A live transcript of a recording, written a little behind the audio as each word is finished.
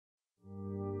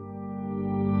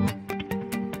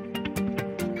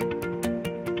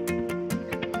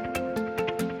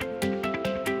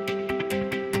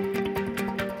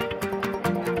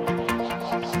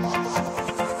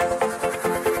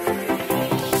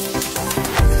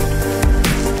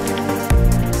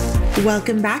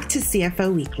Welcome back to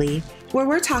CFO Weekly, where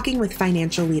we're talking with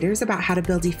financial leaders about how to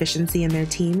build efficiency in their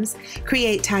teams,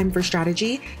 create time for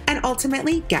strategy, and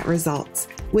ultimately get results.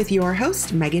 With your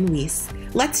host, Megan Weis.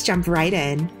 Let's jump right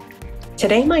in.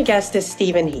 Today, my guest is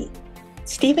Stephen Heath.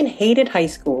 Stephen hated high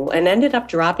school and ended up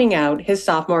dropping out his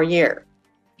sophomore year.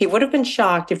 He would have been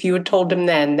shocked if you had told him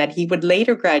then that he would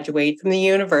later graduate from the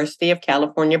University of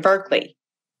California, Berkeley.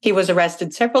 He was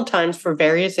arrested several times for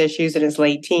various issues in his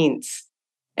late teens,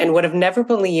 and would have never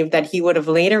believed that he would have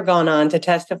later gone on to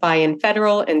testify in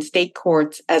federal and state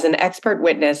courts as an expert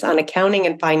witness on accounting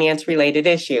and finance-related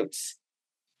issues.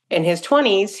 In his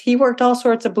 20s, he worked all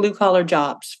sorts of blue-collar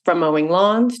jobs, from mowing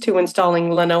lawns to installing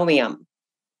linoleum.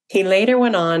 He later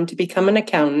went on to become an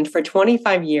accountant for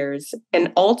 25 years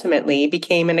and ultimately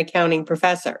became an accounting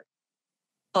professor.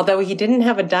 Although he didn't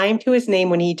have a dime to his name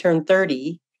when he turned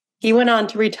 30, he went on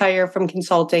to retire from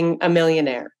consulting a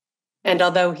millionaire. And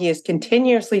although he is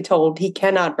continuously told he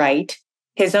cannot write,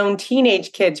 his own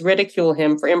teenage kids ridicule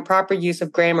him for improper use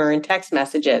of grammar in text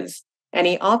messages, and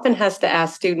he often has to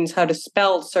ask students how to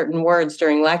spell certain words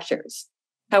during lectures.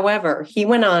 However, he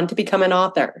went on to become an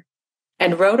author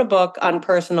and wrote a book on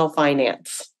personal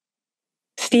finance.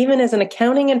 Stephen is an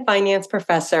accounting and finance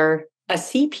professor, a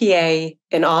CPA,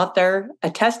 an author, a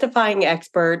testifying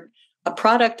expert, a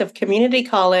product of community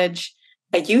college,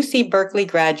 a UC Berkeley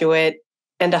graduate,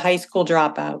 and a high school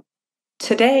dropout.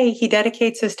 Today, he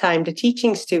dedicates his time to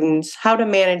teaching students how to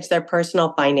manage their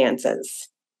personal finances.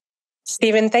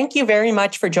 Stephen, thank you very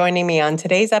much for joining me on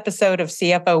today's episode of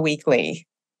CFO Weekly.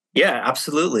 Yeah,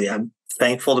 absolutely. I'm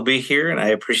thankful to be here, and I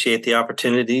appreciate the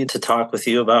opportunity to talk with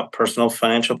you about personal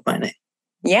financial planning.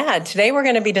 Yeah, today we're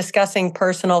going to be discussing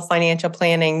personal financial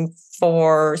planning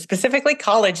for specifically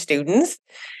college students.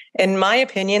 In my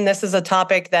opinion, this is a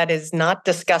topic that is not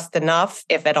discussed enough,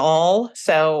 if at all.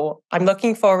 So I'm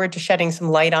looking forward to shedding some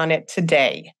light on it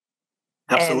today.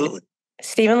 Absolutely. And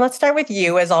Stephen, let's start with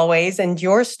you as always and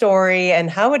your story and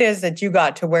how it is that you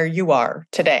got to where you are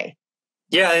today.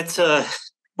 Yeah, it's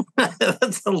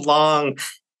that's a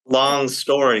long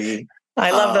story.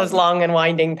 I love those long and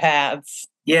winding paths.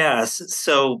 Yes.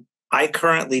 So I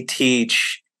currently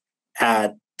teach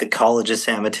at the College of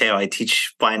San Mateo. I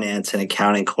teach finance and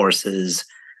accounting courses.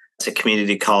 It's a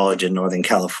community college in Northern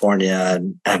California.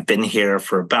 And I've been here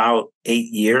for about 8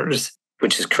 years,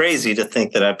 which is crazy to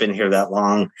think that I've been here that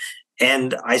long.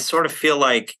 And I sort of feel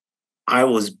like I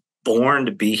was born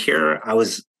to be here.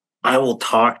 I will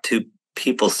talk to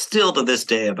people still to this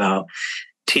day about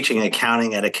teaching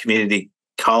accounting at a community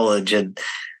college, and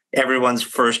everyone's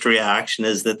first reaction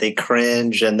is that they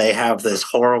cringe and they have this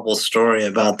horrible story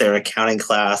about their accounting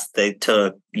class they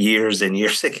took years and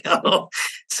years ago.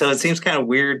 So it seems kind of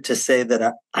weird to say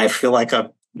that I feel like I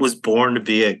was born to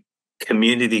be a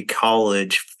community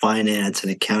college finance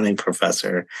and accounting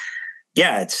professor.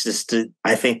 Yeah, it's just,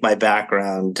 I think my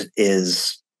background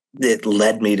it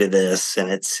led me to this, and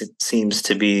it seems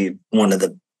to be one of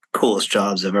the coolest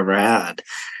jobs I've ever had.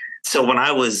 So when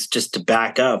I was, just to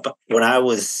back up, when I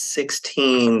was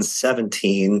 16,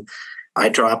 17, I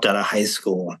dropped out of high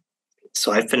school.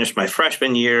 So I finished my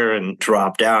freshman year and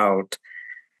dropped out,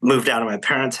 moved out of my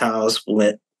parents' house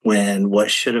when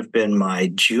what should have been my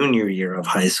junior year of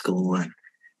high school. And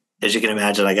as you can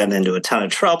imagine, I got into a ton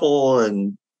of trouble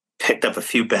and picked up a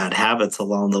few bad habits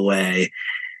along the way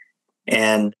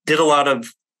and did a lot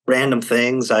of random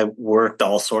things. I worked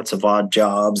all sorts of odd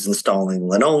jobs, installing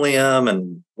linoleum,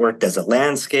 and worked as a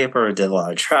landscaper, did a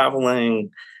lot of traveling,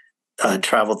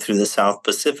 traveled through the South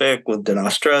Pacific, lived in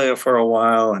Australia for a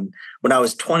while. And when I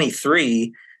was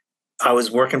 23, I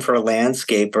was working for a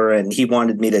landscaper, and he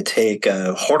wanted me to take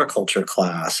a horticulture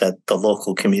class at the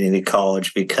local community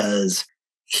college because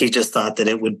he just thought that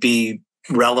it would be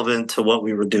relevant to what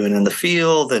we were doing in the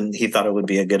field, and he thought it would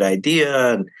be a good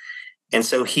idea. And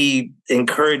so he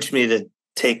encouraged me to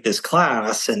take this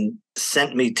class and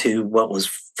sent me to what was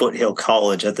Foothill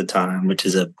College at the time, which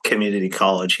is a community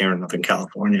college here in Northern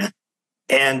California.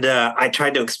 And I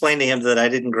tried to explain to him that I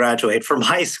didn't graduate from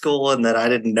high school and that I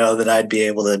didn't know that I'd be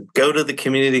able to go to the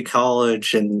community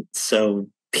college. And so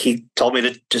he told me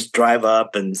to just drive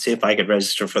up and see if I could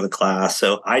register for the class.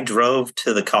 So I drove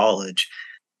to the college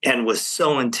and was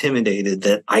so intimidated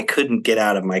that I couldn't get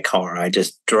out of my car. I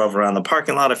just drove around the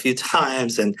parking lot a few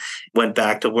times and went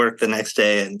back to work the next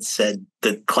day and said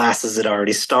the classes had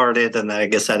already started and that I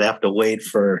guess I'd have to wait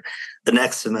for the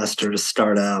next semester to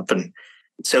start up. And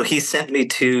so he sent me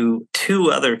to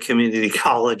 2 other community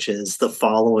colleges the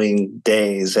following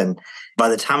days. And by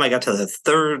the time I got to the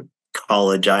 3rd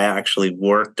college, I actually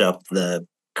worked up the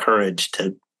courage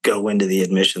to go into the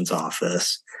admissions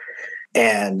office.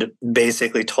 and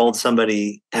basically told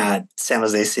somebody at San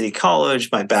Jose City College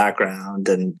my background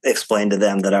and explained to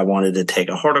them that I wanted to take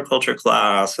a horticulture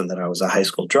class and that I was a high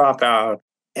school dropout.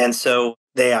 And so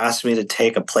they asked me to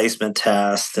take a placement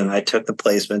test, and I took the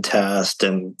placement test,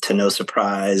 and to no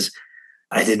surprise,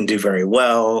 I didn't do very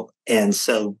well. And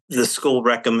so the school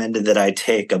recommended that I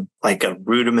take a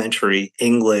rudimentary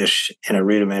English and a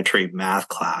rudimentary math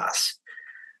class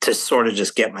to sort of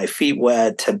just get my feet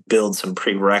wet, to build some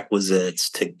prerequisites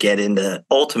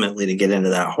ultimately to get into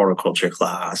that horticulture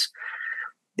class.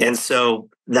 And so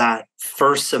that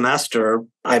first semester,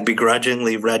 I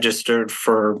begrudgingly registered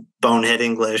for Bonehead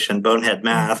English and Bonehead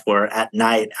Math, where at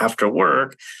night after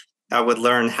work, I would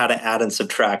learn how to add and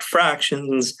subtract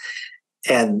fractions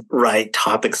and write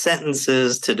topic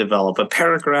sentences to develop a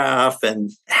paragraph.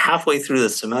 And halfway through the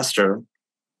semester,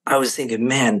 I was thinking,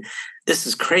 man, this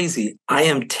is crazy. I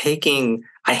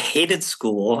hated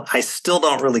school. I still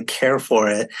don't really care for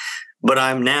it, but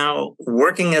I'm now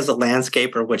working as a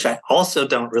landscaper, which I also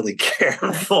don't really care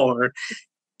for,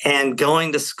 and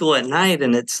going to school at night.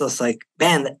 And it's just like,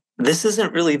 man, this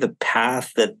isn't really the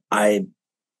path that I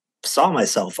saw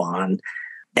myself on.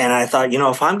 And I thought,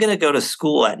 if I'm going to go to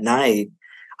school at night,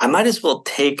 I might as well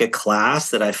take a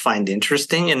class that I find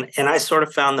interesting. And I sort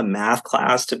of found the math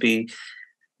class to be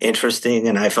interesting,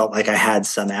 and I felt like I had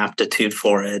some aptitude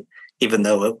for it. Even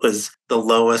though it was the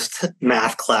lowest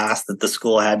math class that the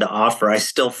school had to offer, I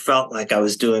still felt like I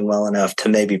was doing well enough to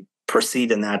maybe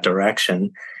proceed in that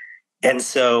direction. And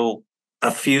so a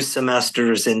few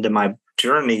semesters into my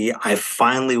journey, I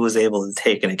finally was able to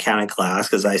take an accounting class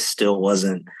because I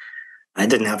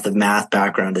didn't have the math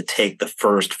background to take the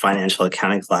first financial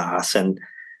accounting class. And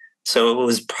so it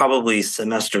was probably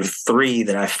semester 3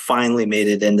 that I finally made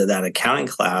it into that accounting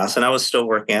class. And I was still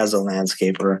working as a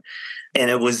landscaper.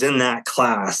 And it was in that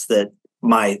class that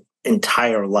my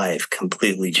entire life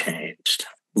completely changed.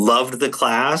 Loved the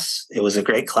class. It was a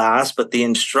great class, but the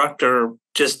instructor,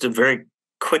 just a very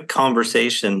quick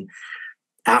conversation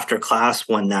after class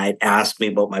one night, asked me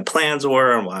what my plans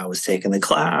were and why I was taking the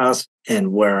class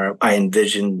and where I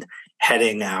envisioned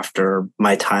heading after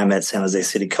my time at San Jose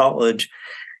City College.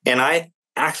 And I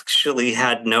actually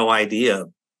had no idea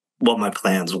what my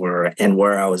plans were and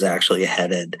where I was actually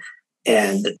headed.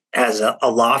 And as a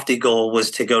lofty goal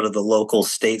was to go to the local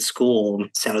state school,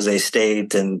 San Jose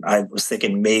State. And I was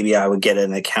thinking maybe I would get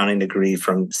an accounting degree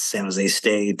from San Jose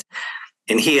State.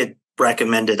 And he had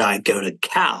recommended I go to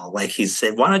Cal. Like he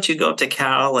said, why don't you go up to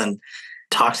Cal and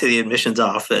talk to the admissions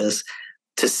office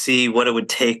to see what it would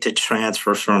take to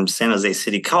transfer from San Jose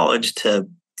City College to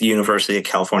the University of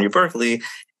California, Berkeley.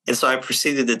 And so I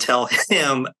proceeded to tell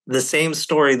him the same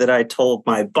story that I told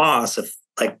my boss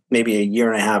maybe a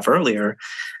year and a half earlier,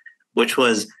 which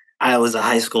was I was a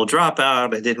high school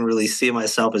dropout. I didn't really see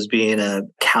myself as being a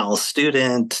Cal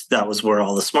student. That was where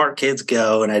all the smart kids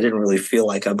go. And I didn't really feel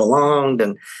like I belonged.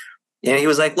 And he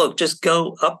was like, look, just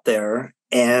go up there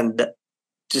and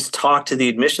just talk to the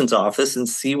admissions office and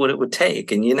see what it would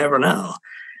take. And you never know.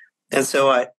 And so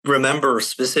I remember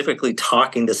specifically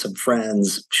talking to some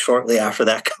friends shortly after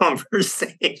that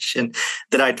conversation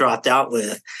that I dropped out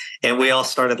with. And we all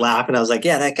started laughing. I was like,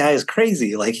 yeah, that guy is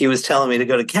crazy. Like he was telling me to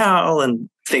go to Cal and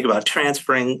think about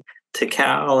transferring to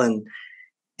Cal. And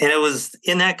it was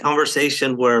in that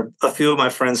conversation where a few of my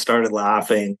friends started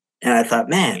laughing. And I thought,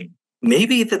 man,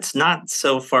 maybe that's not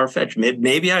so far-fetched.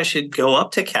 Maybe I should go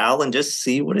up to Cal and just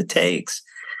see what it takes.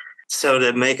 So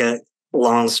to make a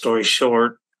long story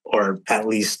short, or at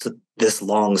least this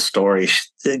long story,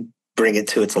 to bring it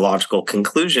to its logical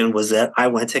conclusion, was that I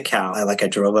went to Cal. I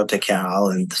drove up to Cal,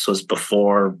 and this was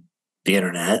before the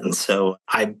internet. And so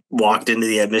I walked into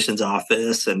the admissions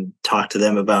office and talked to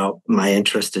them about my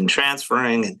interest in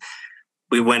transferring. And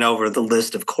we went over the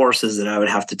list of courses that I would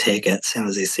have to take at San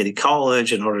Jose City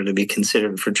College in order to be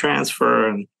considered for transfer.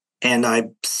 And I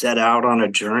set out on a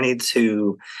journey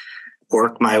to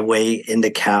work my way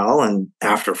into Cal. And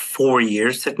after 4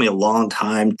 years, it took me a long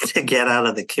time to get out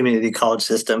of the community college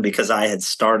system because I had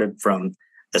started from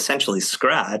essentially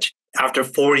scratch. After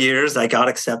 4 years, I got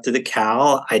accepted to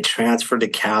Cal. I transferred to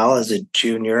Cal as a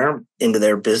junior into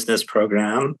their business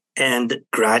program and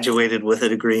graduated with a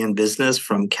degree in business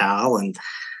from Cal. And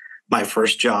my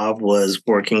first job was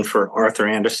working for Arthur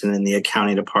Andersen in the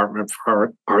accounting department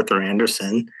for Arthur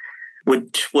Andersen,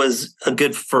 which was a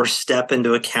good first step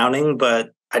into accounting,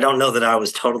 but I don't know that I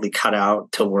was totally cut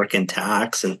out to work in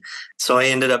tax. And so I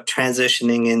ended up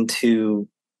transitioning into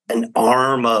an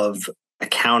arm of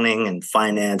accounting and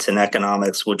finance and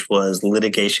economics, which was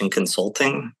litigation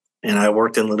consulting. And I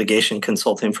worked in litigation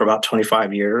consulting for about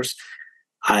 25 years.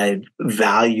 I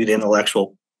valued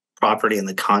intellectual property in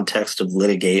the context of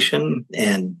litigation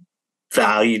and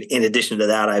valued, in addition to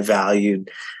that, I valued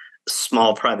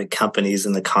small private companies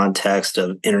in the context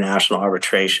of international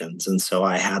arbitrations. And so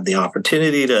I had the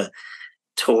opportunity to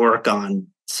work on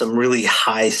some really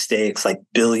high stakes, like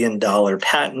billion-dollar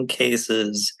patent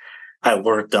cases. I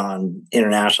worked on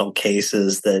international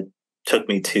cases that took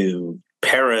me to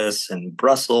Paris and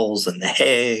Brussels and The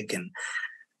Hague, and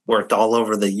worked all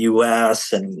over the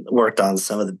US and worked on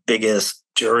some of the biggest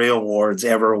jury awards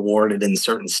ever awarded in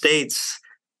certain states.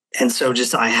 And so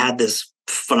just I had this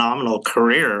phenomenal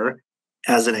career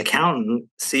as an accountant,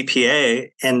 CPA,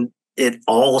 and it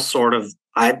all sort of,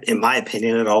 in my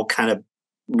opinion, it all kind of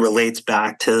relates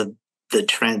back to the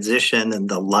transition and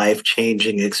the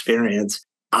life-changing experience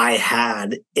I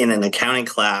had in an accounting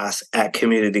class at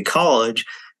community college.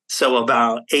 So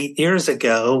about 8 years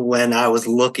ago, when I was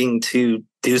looking to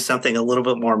do something a little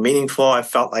bit more meaningful, I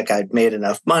felt like I'd made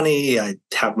enough money. I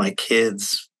have my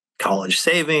kids' college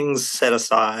savings set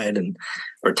aside and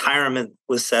retirement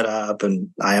was set up, and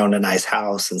I own a nice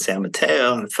house in San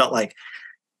Mateo, and it felt like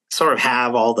sort of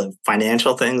have all the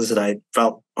financial things that I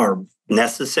felt are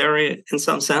necessary in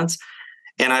some sense.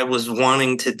 And I was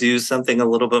wanting to do something a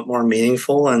little bit more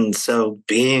meaningful. And so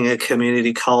being a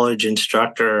community college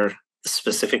instructor,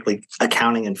 specifically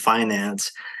accounting and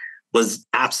finance, was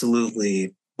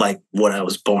absolutely like what I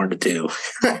was born to do.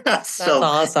 That's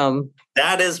awesome.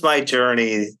 That is my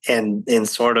journey, and in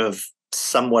sort of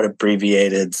somewhat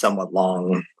abbreviated, somewhat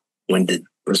long-winded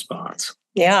response.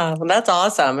 Yeah, well, that's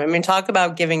awesome. I mean, talk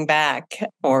about giving back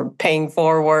or paying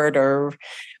forward or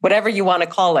whatever you want to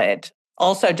call it.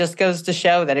 Also, just goes to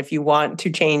show that if you want to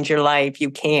change your life,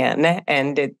 you can.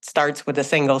 And it starts with a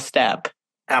single step.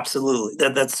 Absolutely.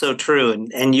 That's so true.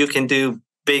 And you can do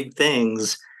big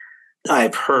things.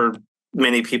 I've heard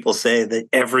many people say that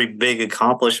every big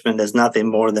accomplishment is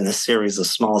nothing more than a series of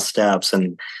small steps.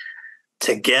 And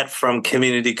to get from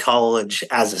community college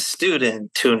as a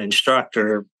student to an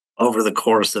instructor over the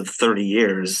course of 30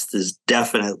 years is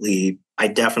I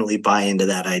definitely buy into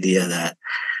that idea that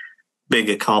big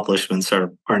accomplishments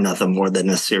are nothing more than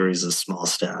a series of small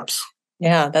steps.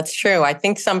 Yeah, that's true. I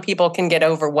think some people can get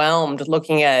overwhelmed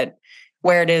looking at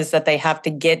where it is that they have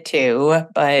to get to,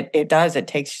 but it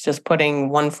takes just putting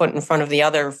one foot in front of the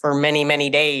other for many, many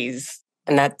days.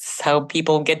 And that's how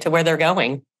people get to where they're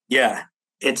going. Yeah,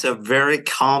 it's a very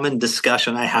common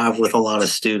discussion I have with a lot of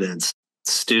students.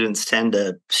 Students tend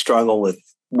to struggle with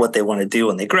what they want to do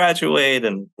when they graduate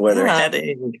and where they're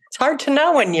heading. It's hard to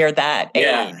know when you're that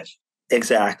age.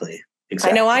 Exactly.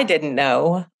 I know I didn't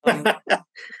know.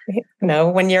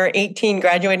 When you're 18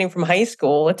 graduating from high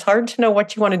school, it's hard to know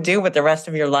what you want to do with the rest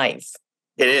of your life.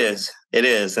 It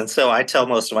is. And so I tell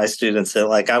most of my students that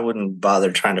I wouldn't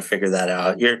bother trying to figure that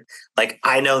out.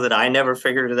 I know that I never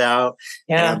figured it out.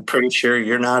 Yeah. And I'm pretty sure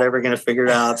you're not ever going to figure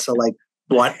it out. So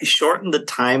shorten the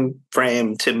time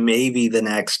frame to maybe the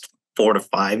next 4 to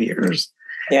 5 years.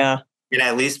 Yeah. And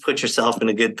at least put yourself in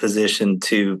a good position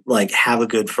to have a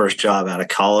good first job out of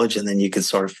college, and then you can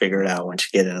sort of figure it out once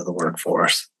you get into the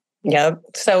workforce. Yep.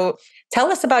 So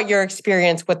tell us about your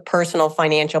experience with personal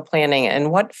financial planning and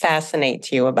what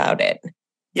fascinates you about it.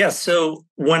 Yeah. So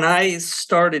when I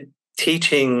started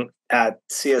teaching at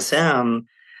CSM,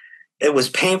 it was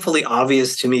painfully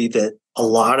obvious to me that a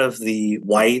lot of the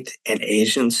white and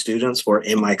Asian students were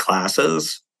in my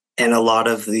classes, and a lot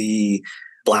of the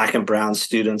Black and brown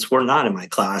students were not in my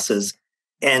classes.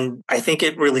 And I think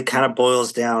it really kind of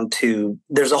boils down to,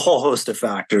 there's a whole host of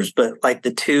factors, but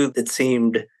the two that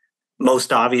seemed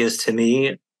most obvious to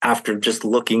me after just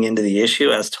looking into the issue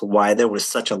as to why there was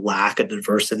such a lack of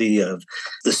diversity of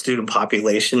the student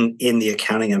population in the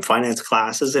accounting and finance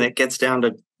classes. And it gets down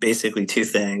to basically two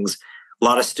things. A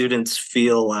lot of students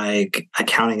feel like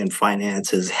accounting and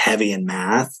finance is heavy in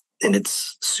math and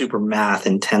it's super math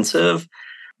intensive.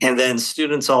 And then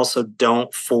students also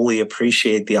don't fully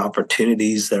appreciate the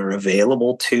opportunities that are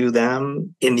available to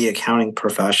them in the accounting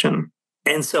profession.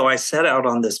 And so I set out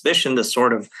on this mission to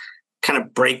sort of kind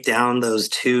of break down those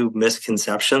two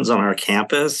misconceptions on our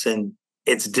campus. And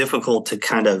it's difficult to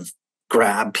kind of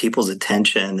grab people's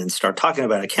attention and start talking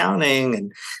about accounting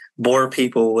and bore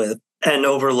people with an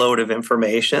overload of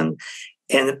information.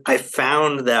 And I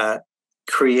found that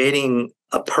creating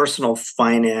a personal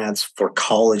finance for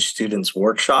college students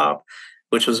workshop,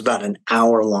 which was about an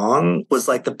hour long, was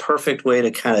the perfect way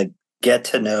to kind of get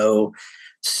to know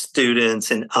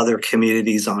students and other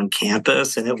communities on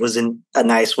campus. And it was a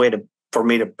nice way for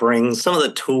me to bring some of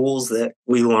the tools that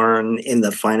we learn in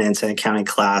the finance and accounting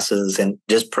classes and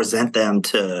just present them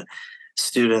to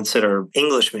students that are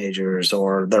English majors,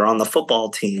 or they're on the football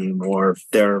team, or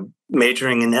they're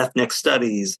majoring in ethnic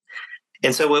studies.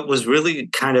 And so it was really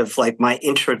kind of like my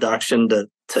introduction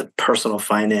to personal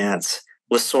finance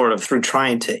was sort of through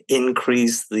trying to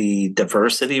increase the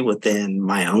diversity within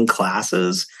my own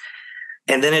classes.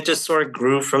 And then it just sort of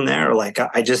grew from there. Like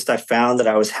I found that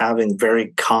I was having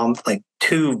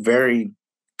two very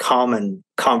common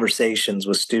conversations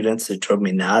with students that drove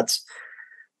me nuts.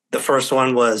 The first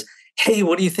one was, hey,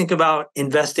 what do you think about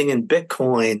investing in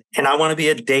Bitcoin? And I want to be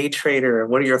a day trader.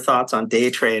 What are your thoughts on day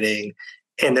trading?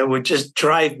 And it would just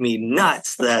drive me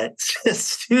nuts that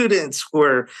students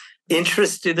were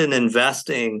interested in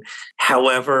investing,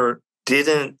 however,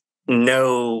 didn't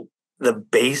know the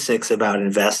basics about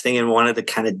investing and wanted to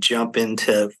kind of jump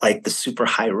into like the super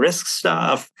high risk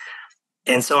stuff.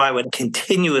 And so I would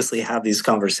continuously have these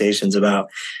conversations about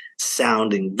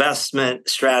sound investment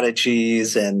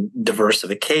strategies and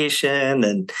diversification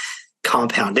and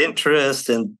compound interest.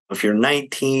 And if you're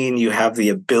 19, you have the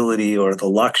ability or the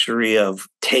luxury of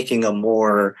taking a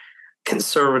more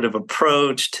conservative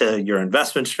approach to your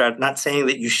investment strategy. Not saying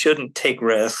that you shouldn't take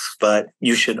risks, but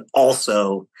you should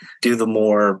also do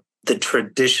the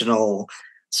traditional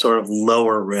sort of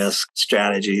lower risk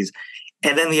strategies.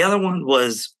 And then the other one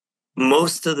was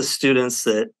most of the students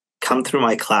that come through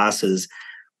my classes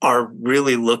are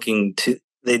really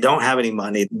they don't have any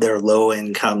money. They're low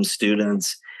income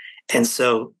students. And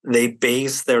so they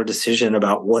base their decision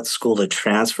about what school to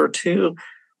transfer to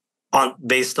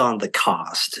based on the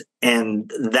cost.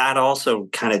 And that also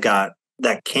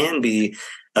that can be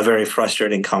a very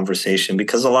frustrating conversation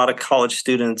because a lot of college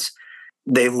students,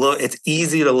 it's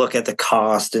easy to look at the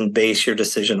cost and base your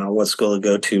decision on what school to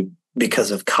go to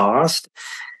because of cost.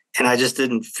 And I just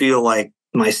didn't feel like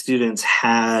my students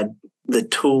had the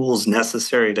tools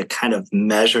necessary to kind of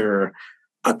measure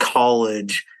a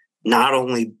college, not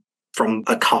only from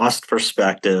a cost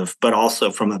perspective, but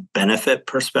also from a benefit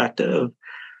perspective.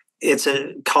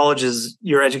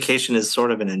 Your education is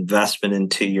sort of an investment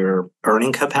into your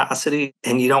earning capacity,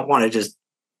 and you don't want to just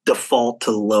default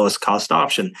to the lowest cost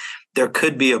option. There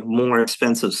could be a more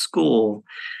expensive school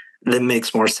that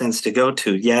makes more sense to go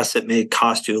to. Yes, it may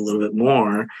cost you a little bit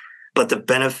more, but the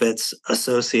benefits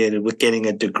associated with getting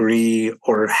a degree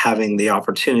or having the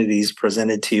opportunities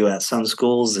presented to you at some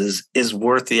schools is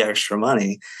worth the extra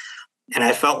money. And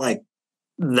I felt like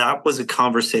that was a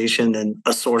conversation and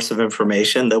a source of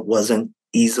information that wasn't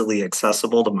easily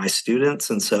accessible to my students.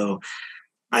 And so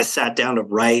I sat down to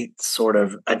write sort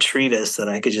of a treatise that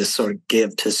I could just sort of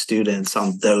give to students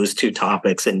on those two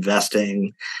topics,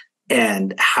 investing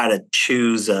and how to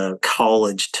choose a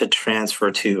college to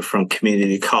transfer to from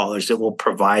community college that will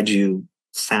provide you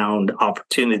sound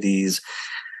opportunities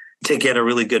to get a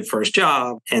really good first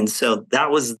job. And so that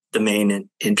was the main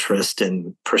interest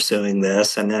in pursuing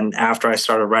this. And then after I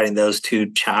started writing those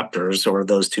two chapters or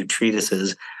those two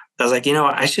treatises, I was like,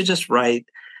 I should just write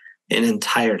an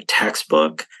entire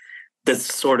textbook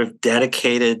that's sort of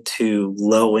dedicated to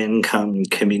low-income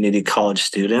community college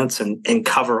students and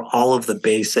cover all of the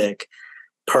basic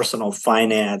personal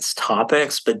finance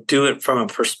topics, but do it from a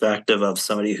perspective of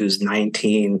somebody who's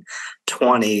 19,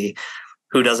 20,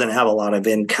 who doesn't have a lot of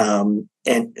income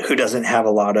and who doesn't have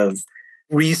a lot of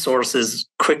resources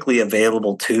quickly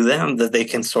available to them that they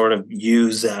can sort of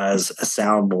use as a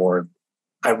soundboard.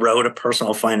 I wrote a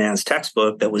personal finance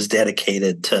textbook that was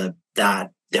dedicated to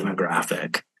that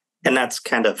demographic. And that's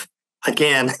kind of,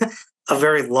 again, a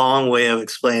very long way of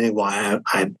explaining why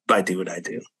I do what I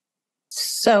do.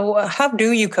 So how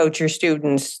do you coach your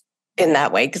students in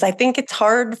that way? Because I think it's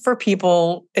hard for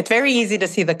people. It's very easy to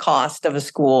see the cost of a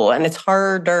school, and it's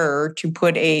harder to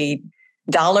put a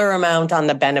dollar amount on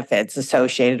the benefits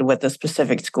associated with a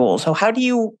specific school. So how do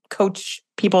you coach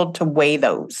people to weigh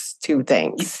those two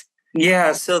things?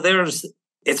 Yeah, so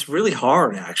it's really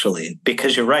hard, actually,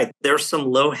 because you're right. There's some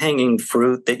low-hanging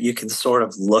fruit that you can sort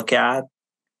of look at.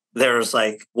 There's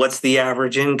like, what's the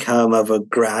average income of a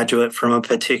graduate from a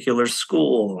particular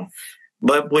school?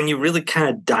 But when you really kind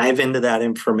of dive into that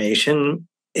information,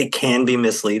 it can be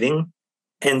misleading.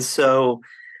 And so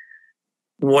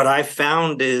what I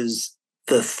found is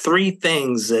the three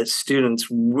things that students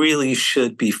really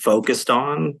should be focused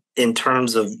on in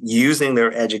terms of using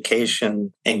their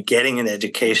education and getting an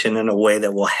education in a way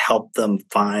that will help them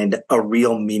find a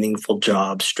real meaningful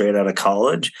job straight out of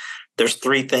college. There's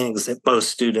three things that most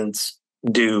students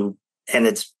do, and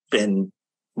it's been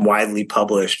widely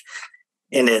published.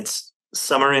 And it's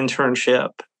summer internship,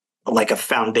 like a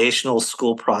foundational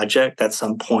school project at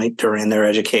some point during their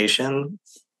education,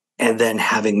 and then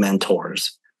having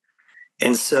mentors.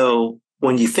 And so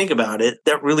when you think about it,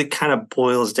 that really kind of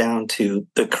boils down to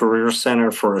the career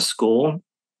center for a school,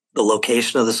 the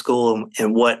location of the school,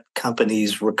 and what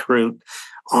companies recruit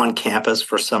on campus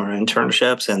for summer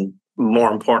internships, and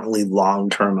more importantly,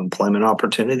 long-term employment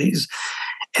opportunities.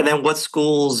 And then what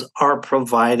schools are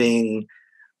providing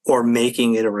or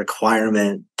making it a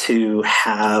requirement to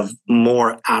have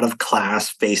more out-of-class,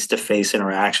 face-to-face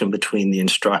interaction between the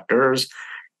instructors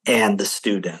and the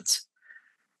students.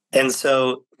 And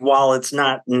so while it's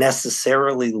not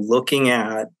necessarily looking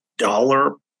at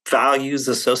dollar values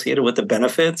associated with the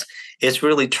benefits, it's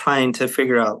really trying to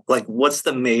figure out, like, what's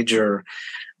the major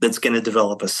that's going to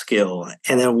develop a skill?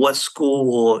 And then what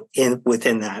school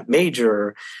within that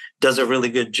major does a really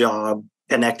good job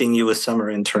connecting you with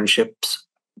summer internships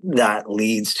that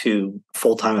leads to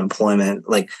full-time employment?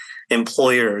 Like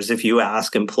employers, if you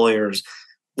ask employers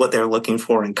what they're looking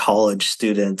for in college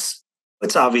students,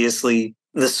 it's obviously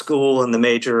the school and the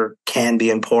major can be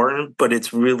important, but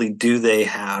it's really, do they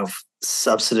have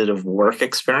substantive work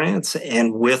experience?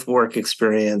 And with work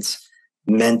experience,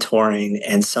 mentoring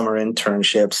and summer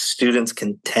internships, students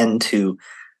can tend to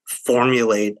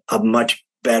formulate a much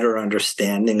better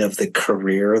understanding of the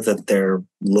career that they're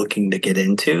looking to get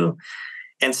into.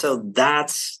 And so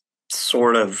that's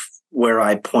sort of where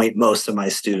I point most of my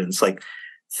students. Like,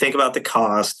 think about the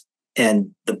cost,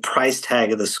 and the price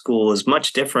tag of the school is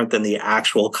much different than the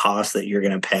actual cost that you're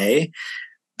going to pay,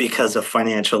 because of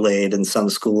financial aid. And some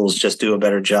schools just do a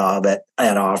better job at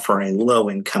offering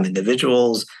low-income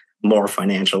individuals more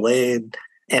financial aid.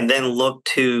 And then look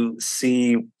to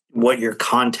see what your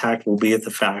contact will be at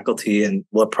the faculty and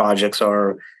what projects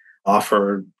are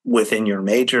offered within your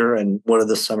major and what are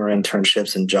the summer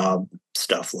internships and job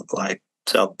stuff look like.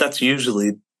 So that's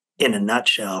usually, in a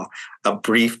nutshell, a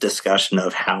brief discussion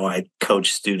of how I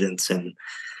coach students in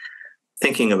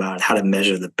thinking about how to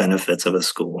measure the benefits of a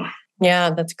school.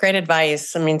 Yeah, that's great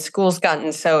advice. I mean, school's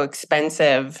gotten so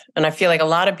expensive, and I feel like a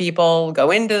lot of people go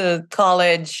into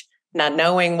college not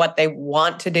knowing what they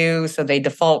want to do, so they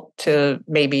default to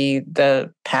maybe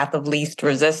the path of least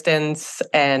resistance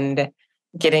and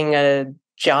getting a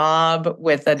job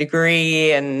with a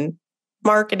degree in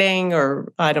marketing,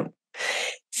 or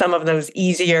some of those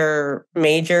easier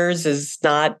majors is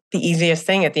not the easiest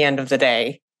thing at the end of the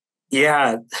day.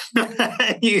 Yeah.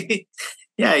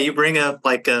 You bring up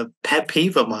like a pet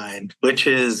peeve of mine, which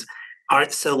is, our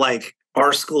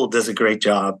school does a great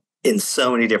job in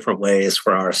so many different ways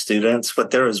for our students. But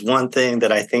there is one thing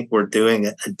that I think we're doing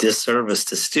a disservice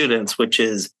to students, which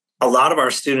is a lot of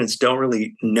our students don't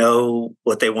really know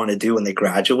what they want to do when they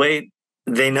graduate.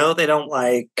 They know they don't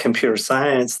like computer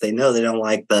science. They know they don't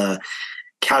like the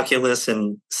calculus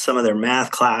and some of their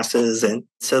math classes. And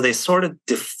so they sort of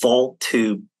default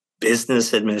to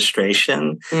business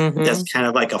administration. Mm-hmm. That's kind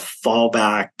of like a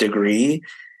fallback degree.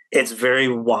 It's very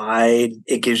wide.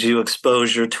 It gives you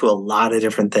exposure to a lot of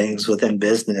different things within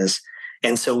business.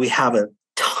 And so we have a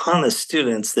ton of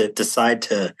students that decide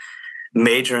to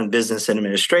major in business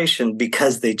administration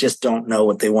because they just don't know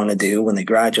what they want to do when they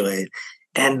graduate.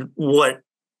 And what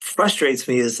frustrates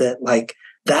me is that, like,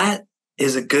 that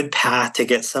is a good path to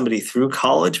get somebody through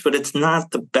college, but it's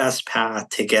not the best path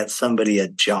to get somebody a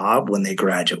job when they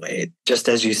graduate. Just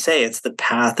as you say, it's the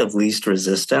path of least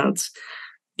resistance.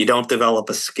 You don't develop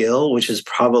a skill, which is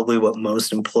probably what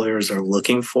most employers are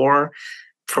looking for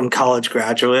from college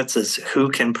graduates, is who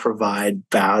can provide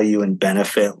value and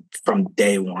benefit from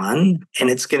day one. And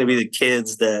it's going to be the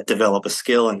kids that develop a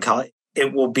skill in college.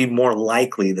 It will be more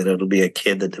likely that it'll be a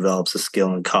kid that develops a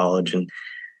skill in college. And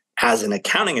as an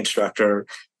accounting instructor,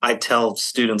 I tell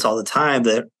students all the time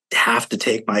that have to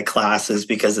take my classes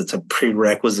because it's a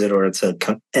prerequisite or it's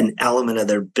an element of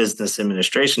their business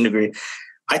administration degree.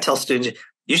 I tell students,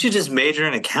 you should just major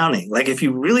in accounting. Like, if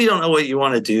you really don't know what you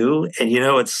want to do and you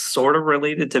know it's sort of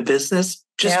related to business,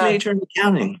 just major in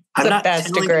accounting. I'm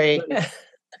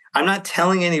not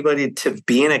telling anybody to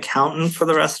be an accountant for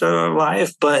the rest of their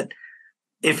life, but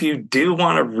if you do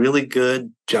want a really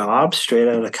good job straight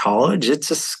out of college,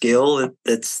 it's a skill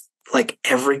that's like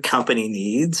every company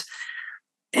needs.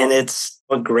 And it's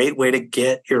a great way to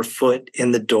get your foot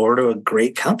in the door to a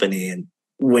great company. And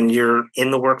when you're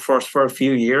in the workforce for a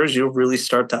few years, you'll really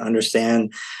start to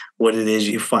understand what it is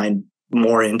you find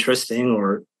more interesting,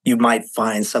 or you might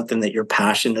find something that you're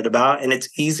passionate about. And it's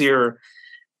easier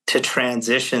to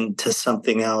transition to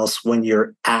something else when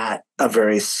you're at a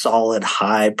very solid,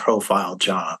 high-profile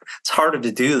job. It's harder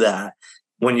to do that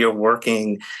when you're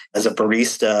working as a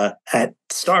barista at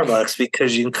Starbucks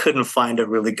because you couldn't find a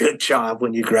really good job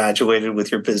when you graduated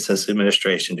with your business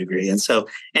administration degree. And so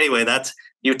anyway, that's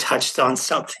you touched on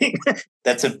something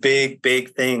that's a big,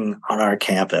 big thing on our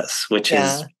campus, which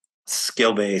is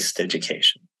skill-based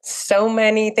education. So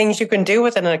many things you can do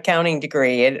with an accounting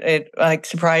degree. It like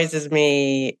surprises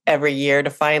me every year to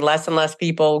find less and less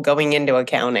people going into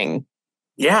accounting.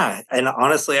 Yeah. And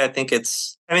honestly, I think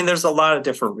there's a lot of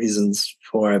different reasons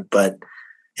for it,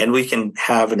 and we can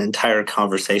have an entire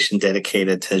conversation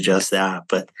dedicated to just that.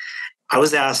 But I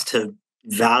was asked to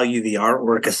value the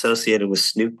artwork associated with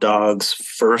Snoop Dogg's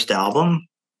first album.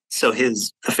 So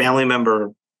a family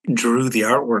member drew the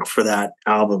artwork for that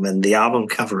album, and the album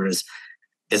cover is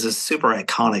a super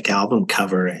iconic album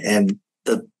cover. And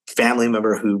the family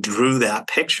member who drew that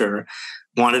picture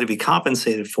wanted to be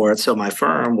compensated for it. So my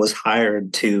firm was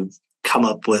hired to come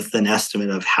up with an estimate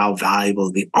of how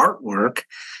valuable the artwork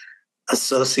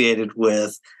associated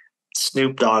with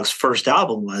Snoop Dogg's first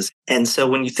album was. And so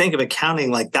when you think of accounting,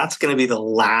 like that's going to be the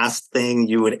last thing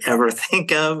you would ever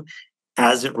think of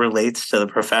as it relates to the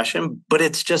profession. But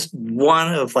it's just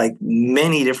one of like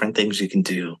many different things you can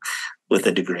do with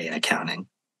a degree in accounting.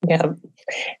 Yeah.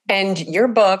 And your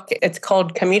book, it's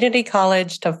called Community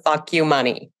College to Fuck You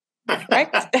Money, right?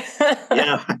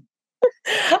 Yeah.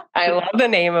 I love the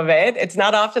name of it. It's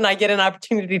not often I get an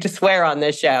opportunity to swear on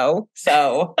this show.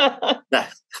 So the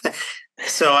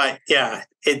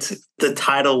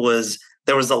title was,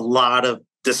 there was a lot of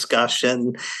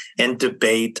discussion and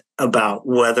debate about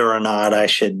whether or not I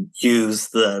should use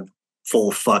the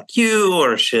full fuck you,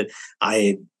 or should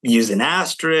I use an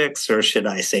asterisk, or should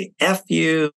I say F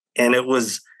you? And it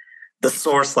was the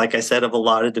source, like I said, of a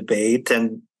lot of debate.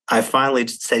 And I finally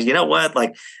said, you know what?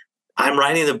 Like, I'm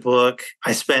writing the book.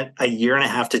 I spent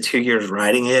 1.5 to 2 years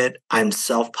writing it. I'm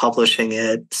self-publishing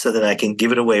it so that I can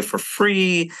give it away for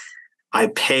free. I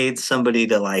paid somebody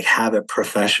to like have it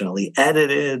professionally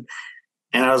edited.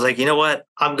 And I was like, you know what?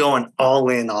 I'm going all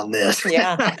in on this.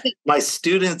 Yeah. My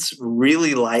students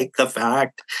really like the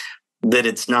fact that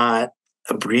it's not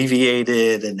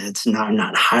abbreviated and I'm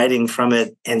not hiding from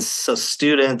it. And so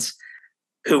students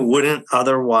who wouldn't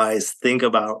otherwise think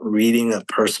about reading a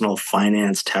personal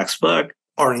finance textbook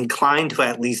are inclined to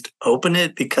at least open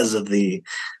it because of the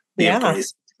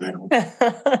embrace title.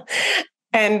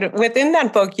 And within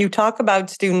that book, you talk about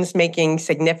students making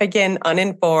significant,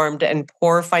 uninformed, and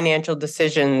poor financial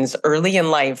decisions early in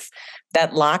life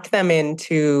that lock them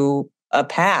into a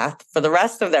path for the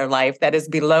rest of their life that is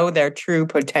below their true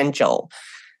potential.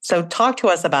 So talk to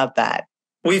us about that.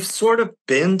 We've sort of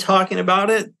been talking about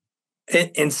it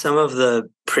in some of the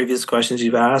previous questions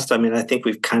you've asked. I mean, I think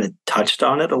we've kind of touched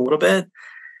on it a little bit,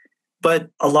 but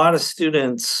a lot of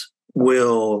students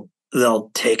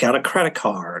they'll take out a credit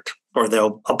card, or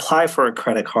they'll apply for a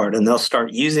credit card, and they'll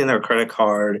start using their credit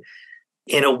card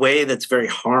in a way that's very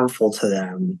harmful to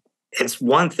them. It's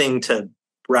one thing to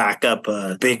rack up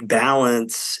a big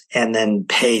balance and then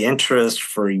pay interest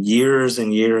for years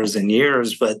and years and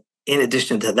years. But in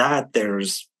addition to that,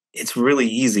 it's really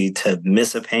easy to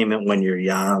miss a payment when you're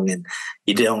young, and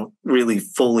you don't really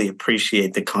fully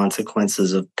appreciate the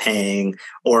consequences of paying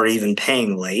or even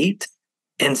paying late.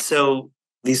 And so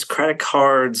these credit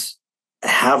cards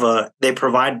they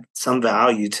provide some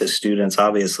value to students,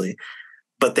 obviously,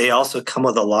 but they also come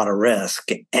with a lot of risk.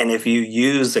 And if you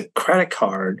use a credit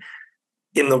card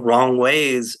in the wrong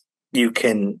ways, you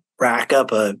can rack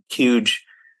up a huge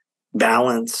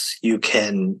balance. You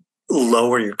can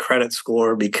lower your credit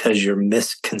score because you're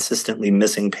consistently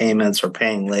missing payments or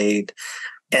paying late.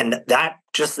 And that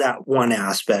one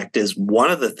aspect is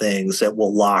one of the things that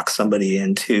will lock somebody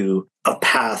into a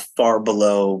path far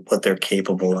below what they're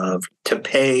capable of. To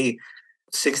pay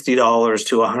 $60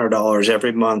 to $100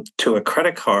 every month to a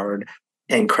credit card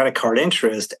and credit card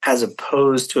interest, as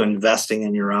opposed to investing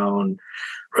in your own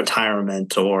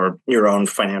retirement or your own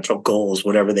financial goals,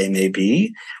 whatever they may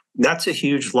be, that's a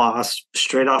huge loss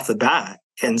straight off the bat.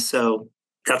 And so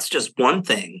that's just one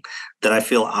thing that I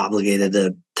feel obligated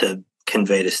to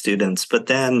convey to students. But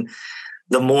then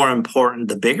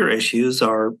the bigger issues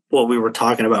are what we were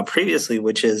talking about previously,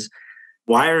 which is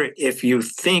if you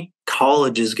think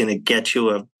college is going to get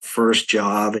you a first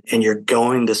job and you're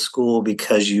going to school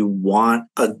because you want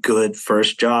a good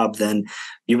first job, then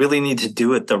you really need to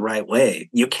do it the right way.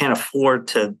 You can't afford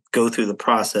to go through the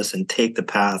process and take the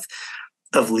path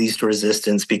of least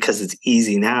resistance because it's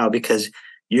easy now, because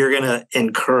you're going to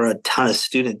incur a ton of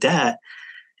student debt.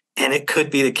 And it could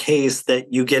be the case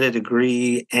that you get a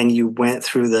degree and you went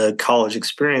through the college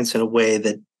experience in a way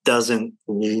that doesn't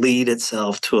lead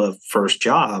itself to a first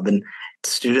job. And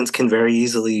students can very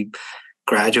easily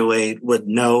graduate with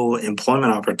no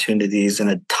employment opportunities and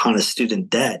a ton of student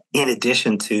debt, in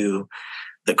addition to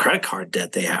the credit card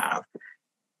debt they have.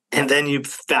 And then you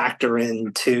factor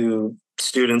into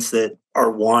students that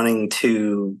are wanting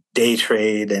to day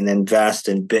trade and invest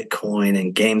in Bitcoin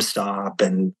and GameStop,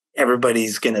 and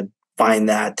everybody's going to find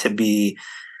that to be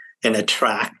an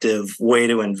attractive way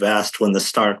to invest when the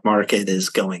stock market is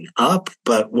going up,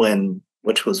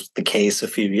 which was the case a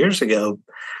few years ago.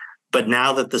 But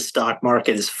now that the stock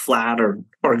market is flat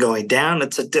or going down,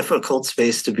 it's a difficult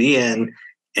space to be in.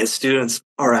 And students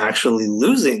are actually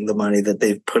losing the money that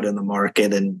they've put in the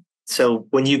market. And so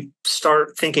when you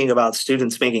start thinking about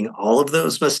students making all of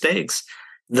those mistakes,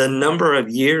 the number of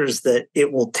years that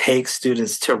it will take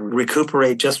students to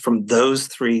recuperate just from those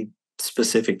three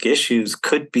specific issues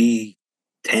could be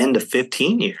 10 to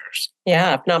 15 years.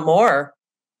 Yeah, if not more.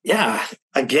 Yeah.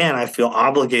 Again, I feel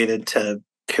obligated to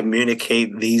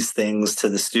communicate these things to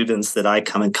the students that I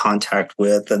come in contact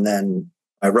with. And then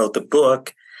I wrote the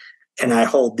book and I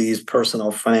hold these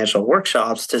personal financial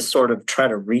workshops to sort of try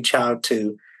to reach out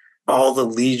to all the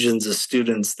legions of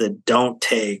students that don't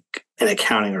take an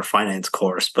accounting or finance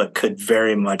course, but could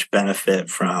very much benefit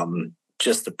from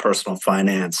just the personal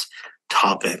finance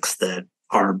topics that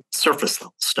are surface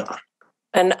level stuff.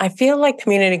 And I feel like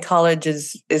community college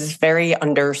is very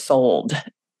undersold.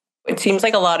 It seems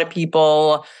like a lot of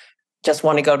people just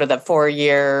want to go to the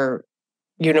 4-year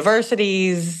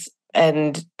universities,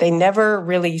 and they never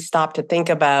really stop to think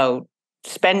about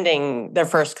spending their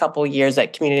first couple years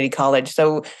at community college.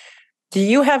 So do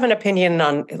you have an opinion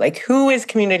on who is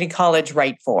community college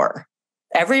right for?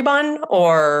 Everyone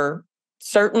or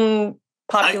certain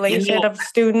population of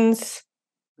students?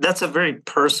 That's a very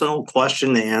personal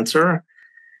question to answer.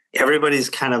 Everybody's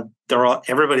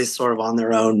sort of on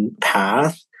their own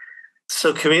path.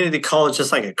 So community college,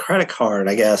 just like a credit card,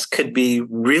 I guess, could be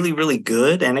really, really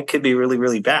good and it could be really,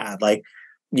 really bad.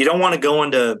 You don't want to go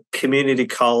into community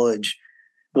college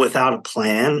without a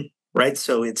plan, right?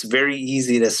 So it's very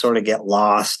easy to sort of get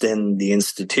lost in the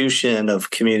institution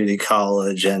of community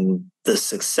college, and the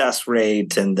success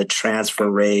rate and the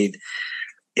transfer rate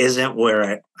isn't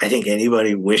where I think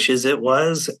anybody wishes it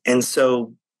was. And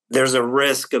so there's a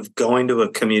risk of going to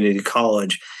a community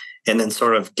college and then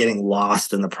sort of getting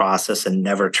lost in the process and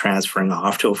never transferring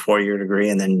off to a 4-year degree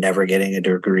and then never getting a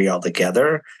degree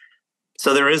altogether.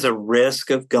 So there is a risk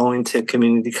of going to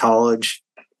community college.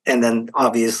 And then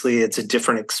obviously it's a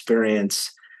different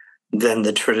experience than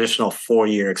the traditional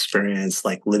 4-year experience,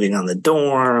 like living on the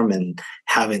dorm and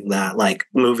having that,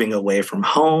 moving away from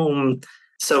home.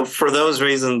 So for those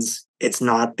reasons, it's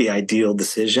not the ideal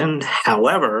decision.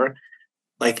 However,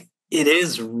 it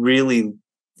is really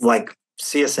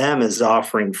CSM is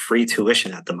offering free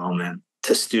tuition at the moment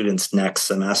to students next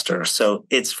semester. So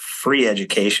it's free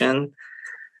education,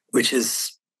 which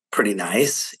is pretty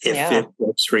nice if it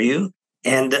works for you.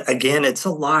 And again, it's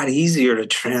a lot easier to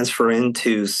transfer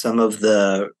into some of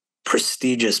the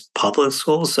prestigious public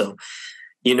schools. So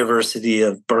University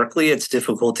of Berkeley, it's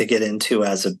difficult to get into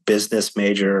as a business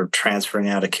major transferring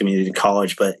out of community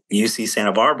college, but UC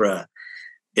Santa Barbara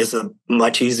is a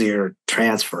much easier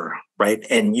transfer, right?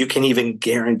 And you can even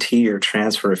guarantee your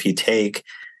transfer if you take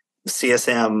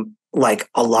CSM. Like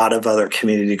a lot of other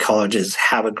community colleges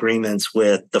have agreements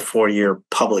with the 4-year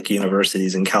public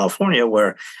universities in California,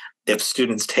 where if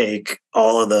students take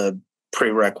all of the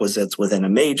prerequisites within a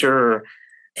major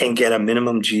and get a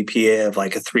minimum GPA of a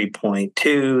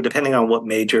 3.2, depending on what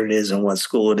major it is and what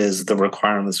school it is, the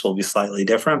requirements will be slightly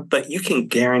different, but you can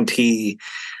guarantee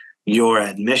your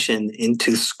admission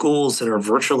into schools that are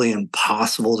virtually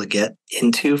impossible to get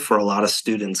into for a lot of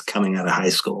students coming out of high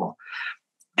school.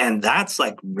 And that's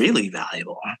really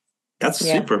valuable. That's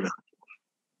super valuable.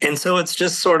 And so it's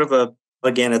just sort of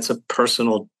it's a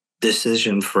personal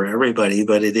decision for everybody,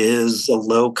 but it is a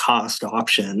low cost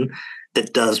option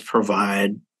that does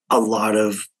provide a lot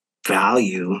of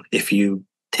value if you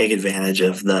take advantage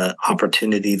of the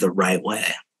opportunity the right way.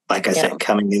 Like I said,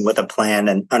 coming in with a plan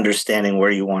and understanding where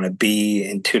you want to be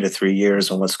in 2 to 3 years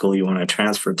and what school you want to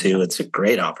transfer to, it's a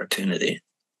great opportunity.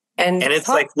 And it's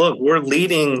look, we're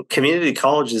leading, community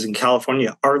colleges in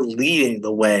California are leading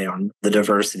the way on the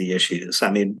diversity issues. I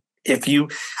mean,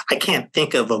 I can't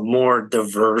think of a more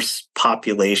diverse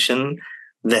population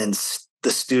than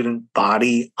the student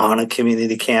body on a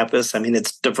community campus. I mean,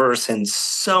 it's diverse in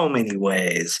so many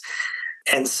ways.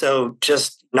 And so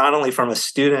just not only from a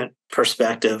student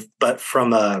perspective, but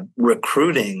from a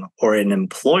recruiting or an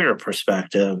employer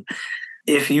perspective,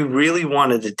 if you really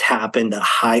wanted to tap into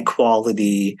high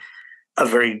quality, a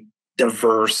very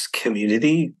diverse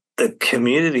community, the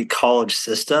community college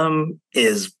system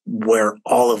is where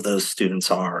all of those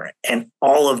students are. And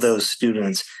all of those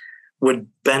students would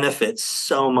benefit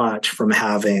so much from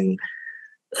having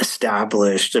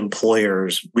established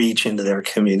employers reach into their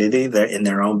community, in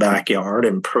their own backyard,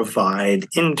 and provide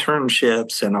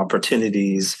internships and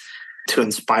opportunities to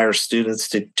inspire students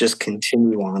to just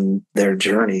continue on their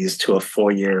journeys to a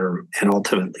 4-year and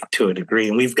ultimately to a degree.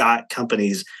 And we've got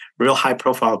companies, real high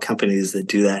profile companies that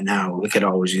do that now. We could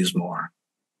always use more.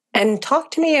 And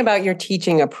talk to me about your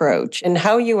teaching approach and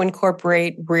how you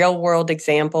incorporate real world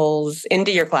examples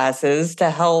into your classes to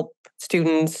help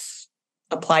students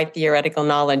apply theoretical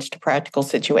knowledge to practical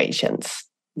situations.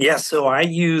 Yeah, so I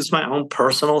use my own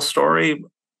personal story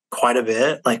quite a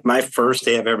bit. Like my first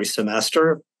day of every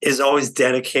semester is always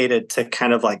dedicated to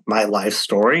kind of like my life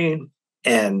story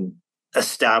and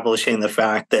establishing the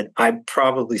fact that I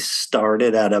probably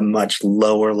started at a much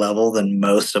lower level than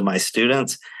most of my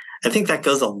students. I think that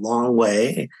goes a long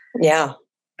way. Yeah.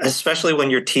 Especially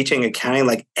when you're teaching accounting,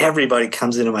 like everybody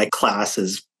comes into my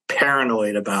classes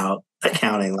paranoid about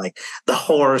accounting. Like the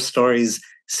horror stories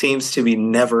seems to be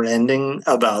never ending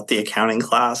about the accounting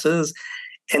classes.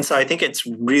 And so I think it's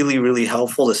really, really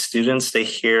helpful to students to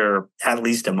hear, at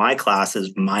least in my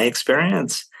classes, my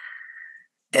experience.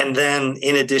 And then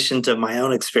in addition to my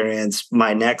own experience,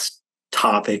 my next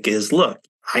topic is, look,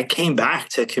 I came back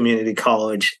to community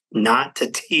college not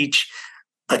to teach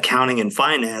accounting and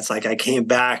finance. Like I came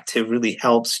back to really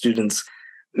help students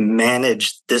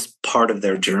manage this part of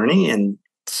their journey. And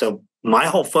so my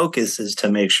whole focus is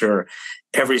to make sure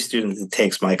every student that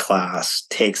takes my class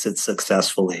takes it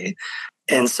successfully.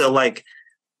 And so like,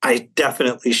 I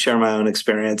definitely share my own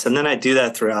experience. And then I do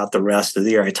that throughout the rest of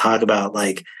the year. I talk about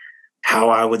like how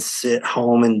I would sit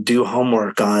home and do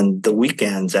homework on the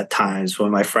weekends at times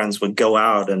when my friends would go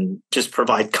out, and just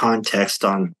provide context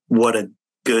on what a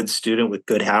good student with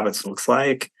good habits looks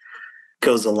like.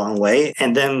 Goes a long way.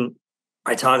 And then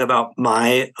I talk about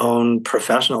my own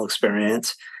professional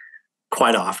experience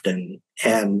quite often.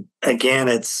 And again,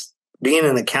 it's being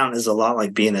an accountant is a lot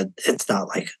like it's not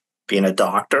like being a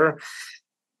doctor,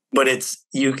 but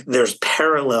there's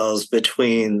parallels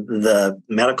between the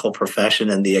medical profession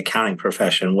and the accounting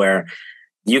profession, where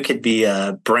you could be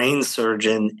a brain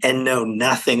surgeon and know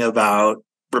nothing about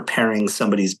repairing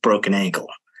somebody's broken ankle.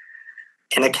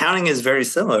 And accounting is very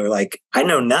similar. Like I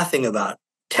know nothing about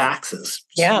taxes.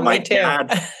 Yeah, me too.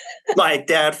 My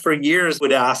dad for years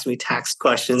would ask me tax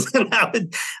questions, and I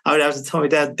would have to tell my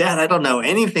dad, I don't know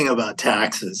anything about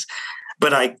taxes,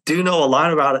 but I do know a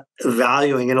lot about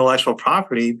valuing intellectual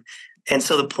property. And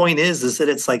so the point is that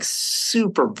it's like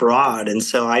super broad. And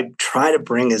so I try to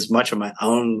bring as much of my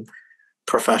own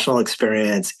professional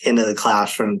experience into the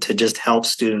classroom to just help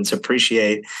students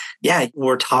appreciate,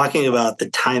 we're talking about the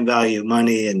time value of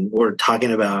money, and we're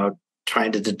talking about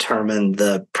trying to determine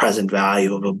the present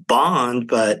value of a bond,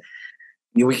 but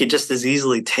we could just as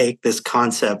easily take this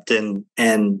concept and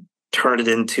turn it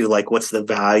into like, what's the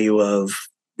value of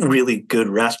really good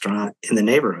restaurant in the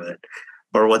neighborhood?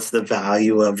 Or what's the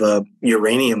value of a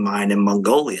uranium mine in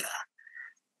Mongolia?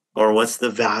 Or what's the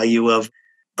value of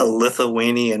a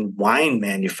Lithuanian wine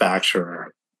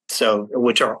manufacturer? So,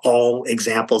 which are all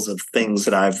examples of things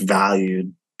that I've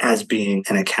valued as being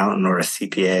an accountant or a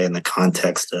CPA in the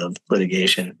context of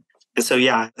litigation. And so,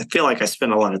 I feel like I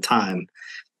spend a lot of time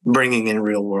bringing in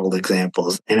real world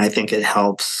examples. And I think it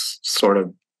helps sort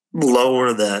of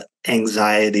lower the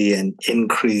anxiety and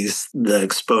increase the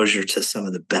exposure to some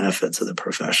of the benefits of the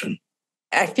profession.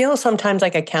 I feel sometimes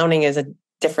like accounting is a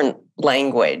different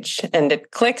language, and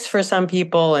it clicks for some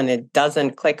people and it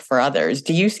doesn't click for others.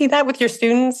 Do you see that with your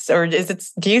students, or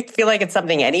do you feel like it's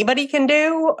something anybody can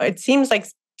do? It seems like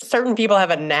certain people have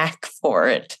a knack for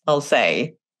it, I'll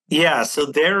say. Yeah,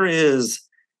 so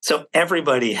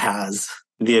everybody has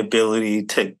the ability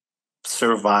to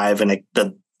survive in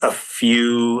a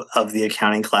few of the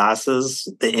accounting classes,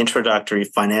 the introductory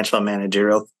financial and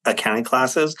managerial accounting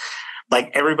classes.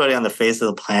 Like everybody on the face of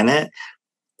the planet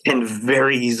can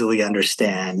very easily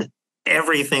understand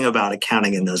everything about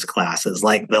accounting in those classes,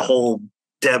 like the whole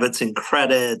debits and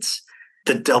credits,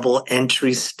 the double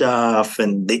entry stuff,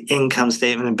 and the income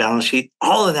statement and balance sheet.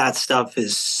 All of that stuff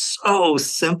is so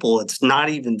simple. It's not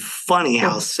even funny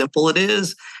how simple it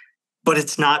is, but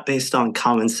it's not based on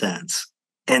common sense.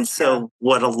 And so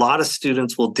what a lot of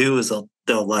students will do is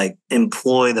they'll like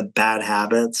employ the bad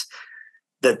habits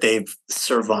that they've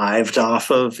survived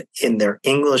off of in their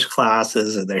English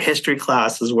classes or their history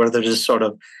classes, where they're just sort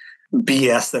of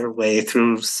BS their way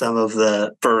through some of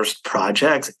the first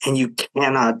projects. And you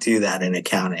cannot do that in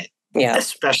accounting,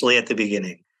 especially at the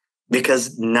beginning,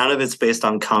 because none of it's based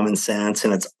on common sense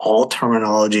and it's all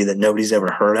terminology that nobody's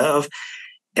ever heard of.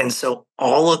 And so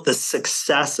all of the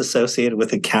success associated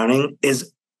with accounting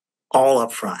is all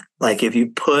up front. Like if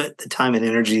you put the time and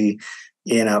energy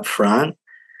in up front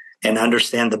and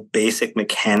understand the basic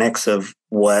mechanics of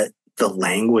what the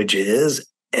language is,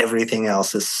 everything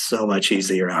else is so much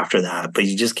easier after that. But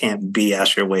you just can't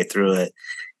BS your way through it.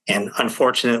 And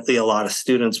unfortunately, a lot of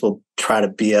students will try to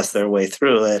BS their way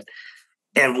through it.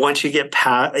 And once you get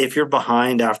past, if you're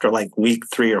behind after like week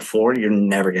 3 or 4, you're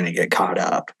never going to get caught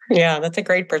up. Yeah, that's a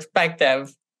great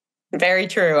perspective. Very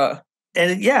true.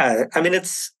 And yeah, I mean,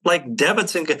 it's like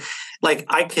debits and like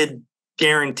I could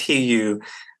guarantee you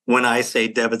when I say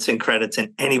debits and credits,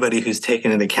 and anybody who's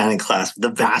taken an accounting class, the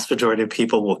vast majority of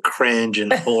people will cringe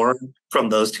and horror from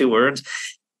those 2 words.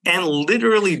 And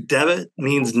literally, debit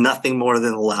means nothing more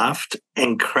than left,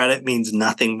 and credit means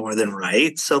nothing more than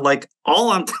right. So, like,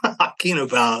 all I'm talking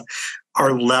about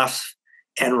are lefts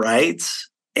and rights.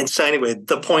 And so, anyway,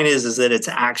 the point is that it's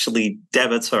actually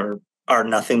debits are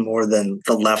nothing more than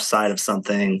the left side of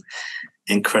something,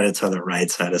 and credits are the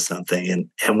right side of something.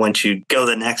 And once you go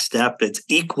the next step, it's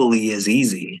equally as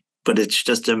easy, but it's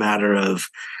just a matter of,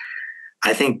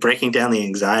 I think, breaking down the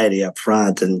anxiety up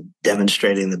front and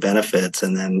demonstrating the benefits,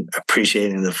 and then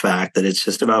appreciating the fact that it's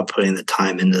just about putting the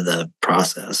time into the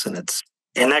process. And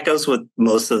that goes with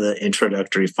most of the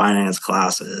introductory finance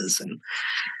classes and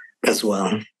as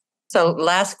well. So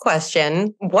last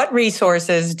question, what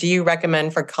resources do you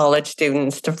recommend for college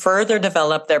students to further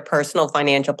develop their personal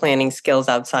financial planning skills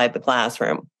outside the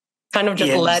classroom? Kind of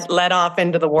just let off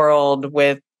into the world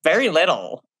with very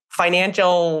little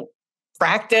financial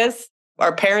practice.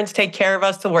 Our parents take care of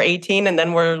us till we're 18, and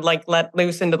then we're like let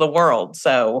loose into the world.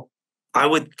 So I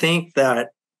would think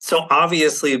that, so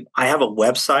obviously I have a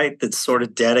website that's sort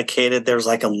of dedicated. There's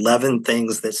like 11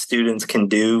 things that students can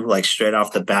do, like straight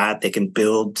off the bat. They can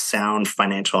build sound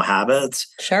financial habits.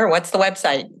 Sure. What's the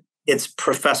website? It's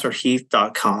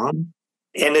professorheath.com.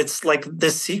 And it's like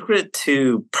the secret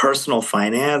to personal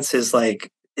finance is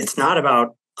like, it's not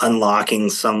about unlocking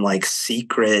some like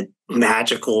secret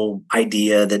magical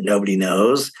idea that nobody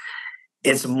knows.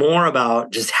 It's more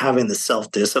about just having the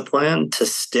self-discipline to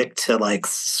stick to like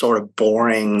sort of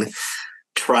boring,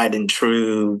 tried and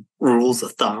true rules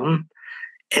of thumb.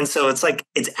 And so it's like,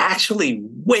 it's actually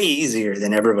way easier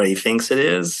than everybody thinks it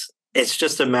is. It's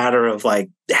just a matter of like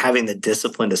having the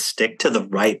discipline to stick to the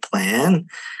right plan.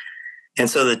 And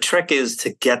so the trick is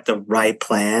to get the right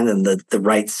plan and the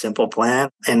right simple plan.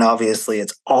 And obviously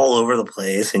it's all over the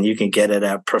place, and you can get it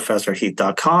at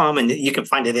professorheath.com, and you can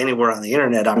find it anywhere on the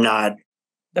internet. I'm not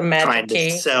the magic trying to key.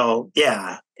 sell.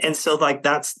 Yeah. And so like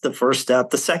that's the first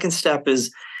step. The second step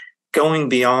is going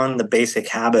beyond the basic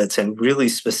habits and really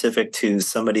specific to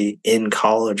somebody in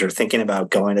college or thinking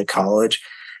about going to college.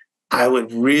 I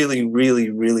would really, really,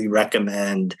 really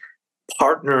recommend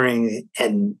partnering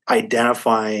and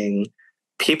identifying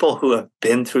people who have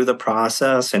been through the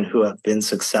process and who have been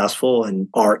successful and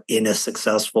are in a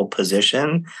successful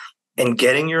position, and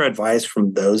getting your advice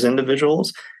from those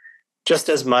individuals just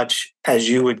as much as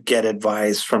you would get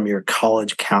advice from your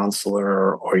college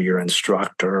counselor or your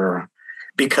instructor,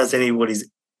 because anybody's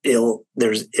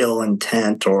there's ill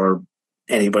intent or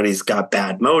anybody's got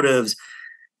bad motives,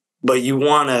 but you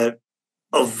want to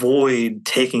avoid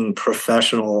taking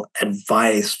professional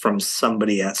advice from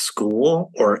somebody at school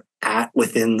or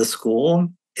within the school.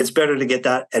 It's better to get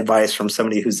that advice from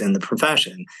somebody who's in the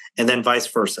profession, and then vice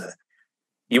versa.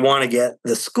 You want to get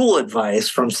the school advice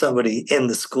from somebody in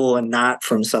the school and not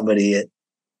from somebody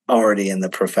already in the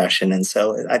profession. And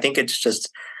so I think it's just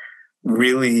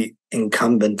really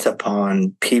incumbent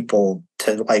upon people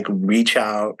to like reach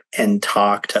out and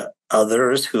talk to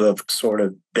others who have sort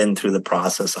of been through the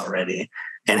process already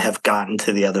and have gotten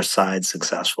to the other side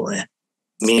successfully.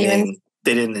 Meaning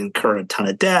they didn't incur a ton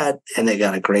of debt and they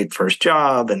got a great first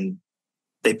job and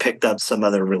they picked up some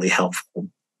other really helpful.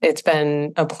 It's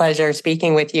been a pleasure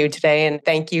speaking with you today, and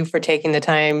thank you for taking the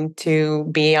time to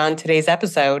be on today's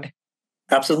episode.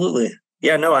 Absolutely.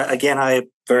 Yeah, no, I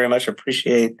very much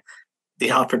appreciate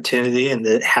the opportunity and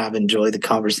have enjoyed the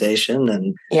conversation.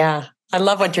 And yeah, I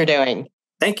love what you're doing.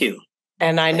 Thank you.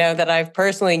 And I know that I've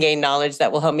personally gained knowledge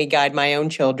that will help me guide my own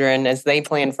children as they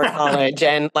plan for college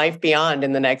and life beyond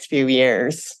in the next few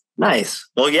years. Nice.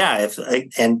 Well, yeah.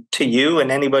 And to you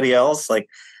and anybody else, like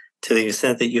to the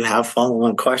extent that you have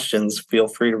follow-on questions, feel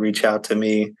free to reach out to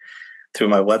me through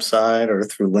my website or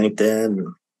through LinkedIn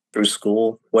or through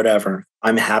school, whatever.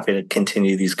 I'm happy to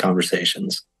continue these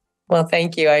conversations. Well,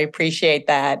 thank you. I appreciate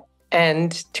that.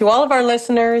 And to all of our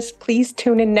listeners, please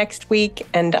tune in next week.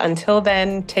 And until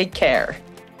then, take care.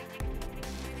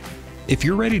 If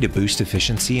you're ready to boost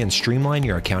efficiency and streamline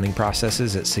your accounting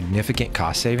processes at significant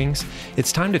cost savings,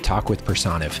 it's time to talk with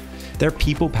Personiv. Their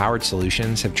people-powered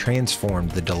solutions have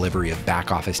transformed the delivery of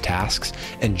back-office tasks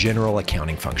and general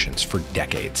accounting functions for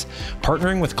decades,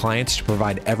 partnering with clients to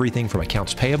provide everything from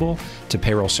accounts payable to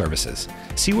payroll services.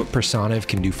 See what Personiv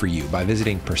can do for you by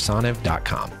visiting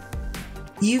personiv.com.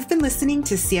 You've been listening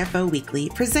to CFO Weekly,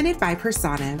 presented by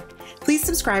Personiv. Please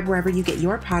subscribe wherever you get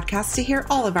your podcasts to hear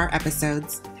all of our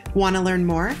episodes. Want to learn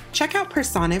more? Check out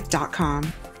personiv.com.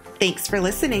 Thanks for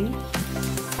listening.